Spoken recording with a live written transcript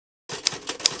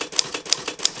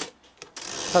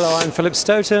Hello, I'm Philip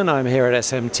Stoughton. I'm here at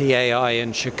SMTAI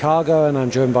in Chicago, and I'm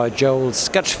joined by Joel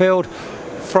Scutchfield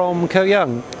from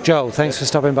KohYoung. Joel, thanks for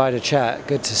stopping by to chat.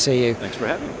 Good to see you. Thanks for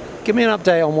having me. Give me an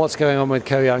update on what's going on with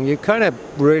KohYoung. You've kind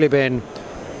of really been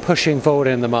pushing forward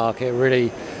in the market,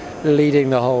 really leading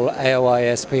the whole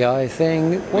AOI SPI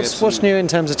thing. What's new in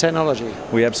terms of technology?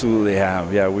 We absolutely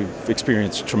have. Yeah, we've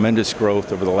experienced tremendous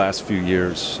growth over the last few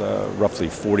years, roughly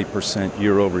 40%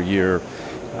 year over year.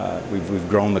 We've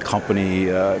grown the company,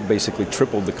 basically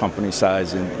tripled the company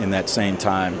size in that same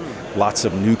time. Lots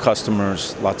of new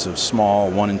customers, lots of small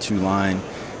 1 and 2 line.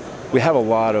 We have a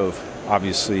lot of,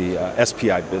 obviously,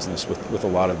 SPI business with a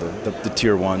lot of the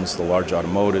tier ones, the large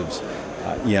automotives,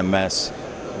 EMS.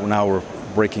 Now we're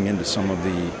breaking into some of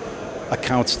the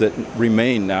accounts that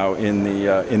remain now in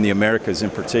the Americas in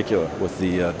particular, with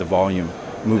the volume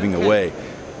moving away.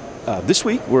 This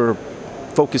week we're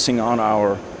focusing on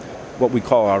what we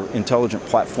call our intelligent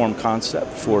platform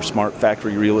concept for smart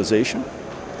factory realization.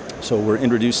 So we're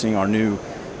introducing our new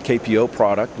KPO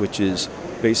product, which is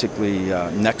basically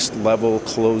next level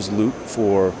closed loop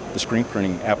for the screen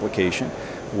printing application,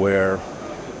 where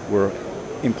we're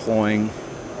employing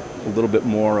a little bit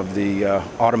more of the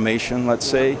automation, let's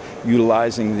say,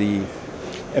 utilizing the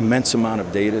immense amount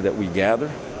of data that we gather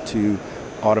to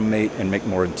automate and make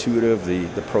more intuitive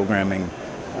the programming,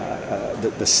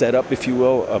 the setup, if you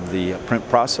will, of the print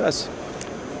process.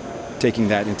 Taking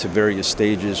that into various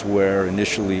stages where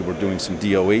initially we're doing some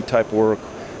DOA type work,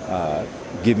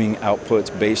 giving outputs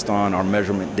based on our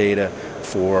measurement data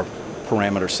for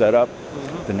parameter setup.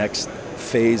 The next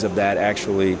phase of that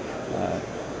actually,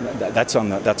 that's on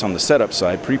the setup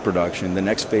side, pre-production. The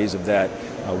next phase of that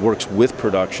works with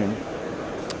production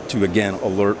to again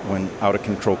alert when out of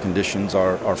control conditions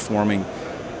are forming.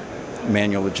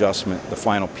 Manual adjustment. The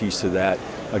final piece to that,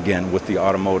 again with the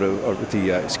automotive, or with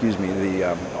the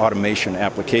automation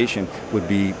application, would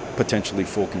be potentially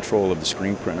full control of the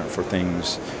screen printer for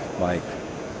things like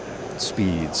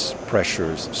speeds,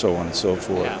 pressures, so on and so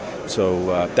forth. Yeah.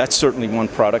 So that's certainly one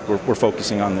product we're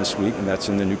focusing on this week, and that's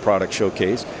in the new product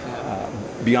showcase.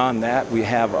 Beyond that, we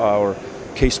have our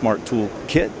K-Smart Tool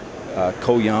Kit,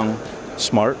 KohYoung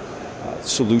Smart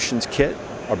Solutions Kit,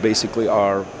 are basically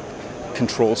our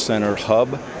control center hub,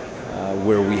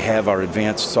 where we have our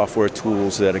advanced software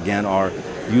tools that again are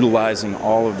utilizing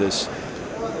all of this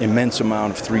immense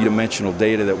amount of three-dimensional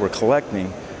data that we're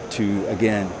collecting to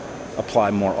again apply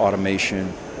more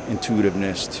automation,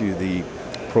 intuitiveness to the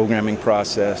programming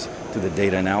process, to the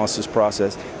data analysis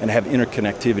process, and have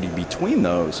interconnectivity between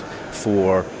those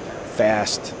for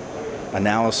fast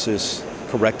analysis,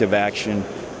 corrective action,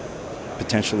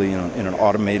 potentially in an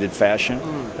automated fashion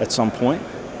at some point,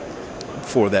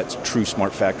 for that true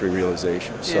smart factory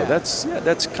realization. So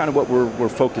that's kind of what we're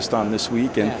focused on this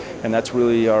week, and that's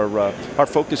really our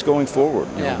focus going forward.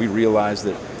 You know, we realize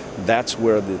that that's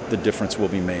where the difference will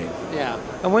be made. Yeah.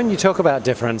 And when you talk about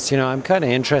difference, you know, I'm kind of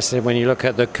interested when you look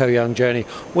at the KohYoung journey.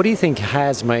 What do you think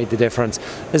has made the difference?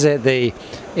 Is it the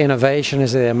innovation?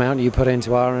 Is it the amount you put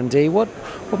into R&D?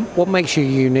 What makes you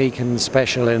unique and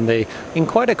special in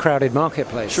quite a crowded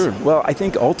marketplace? Sure. Well, I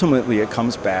think ultimately it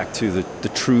comes back to the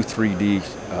true 3D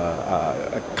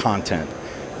content.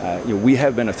 You know, we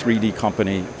have been a 3D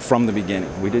company from the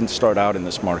beginning. We didn't start out in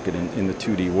this market in the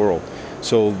 2D world.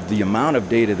 So the amount of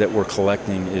data that we're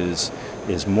collecting is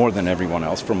more than everyone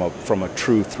else from a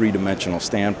true three-dimensional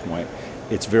standpoint.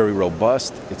 It's very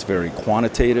robust, it's very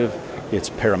quantitative, it's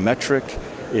parametric,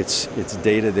 it's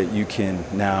data that you can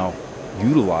now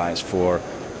utilize for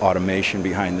automation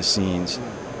behind the scenes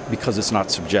because it's not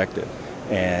subjective.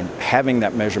 And having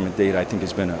that measurement data, I think,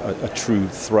 has been a true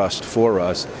thrust for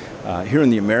us. Here in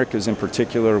the Americas in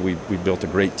particular, we built a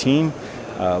great team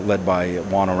led by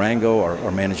Juan Arango,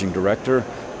 our managing director.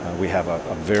 We have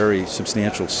a very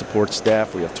substantial support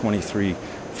staff. We have 23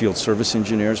 field service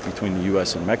engineers between the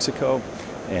U.S. and Mexico,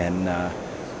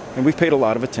 and we've paid a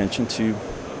lot of attention to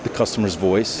the customer's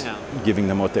voice, giving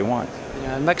them what they want.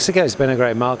 Yeah, Mexico's been a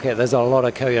great market. There's a lot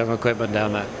of KohYoung equipment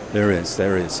down there. There is.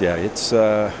 Yeah, it's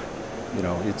you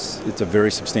know, it's a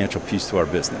very substantial piece to our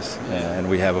business, and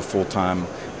we have a full-time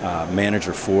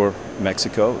manager for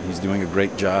Mexico. He's doing a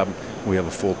great job. We have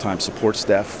a full-time support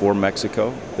staff for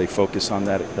Mexico. They focus on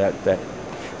that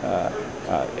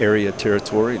area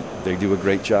territory. They do a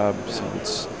great job. So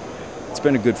it's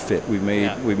been a good fit. We've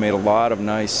made a lot of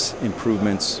nice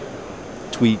improvements,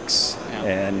 tweaks,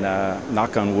 and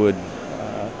knock on wood,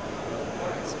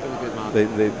 it's been a good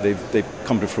market. they've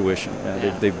come to fruition.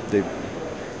 They've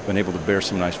been able to bear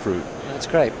some nice fruit. That's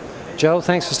great. Joel,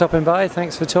 thanks for stopping by.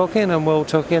 Thanks for talking, and we'll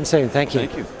talk again soon. Thank you.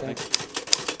 Thank you.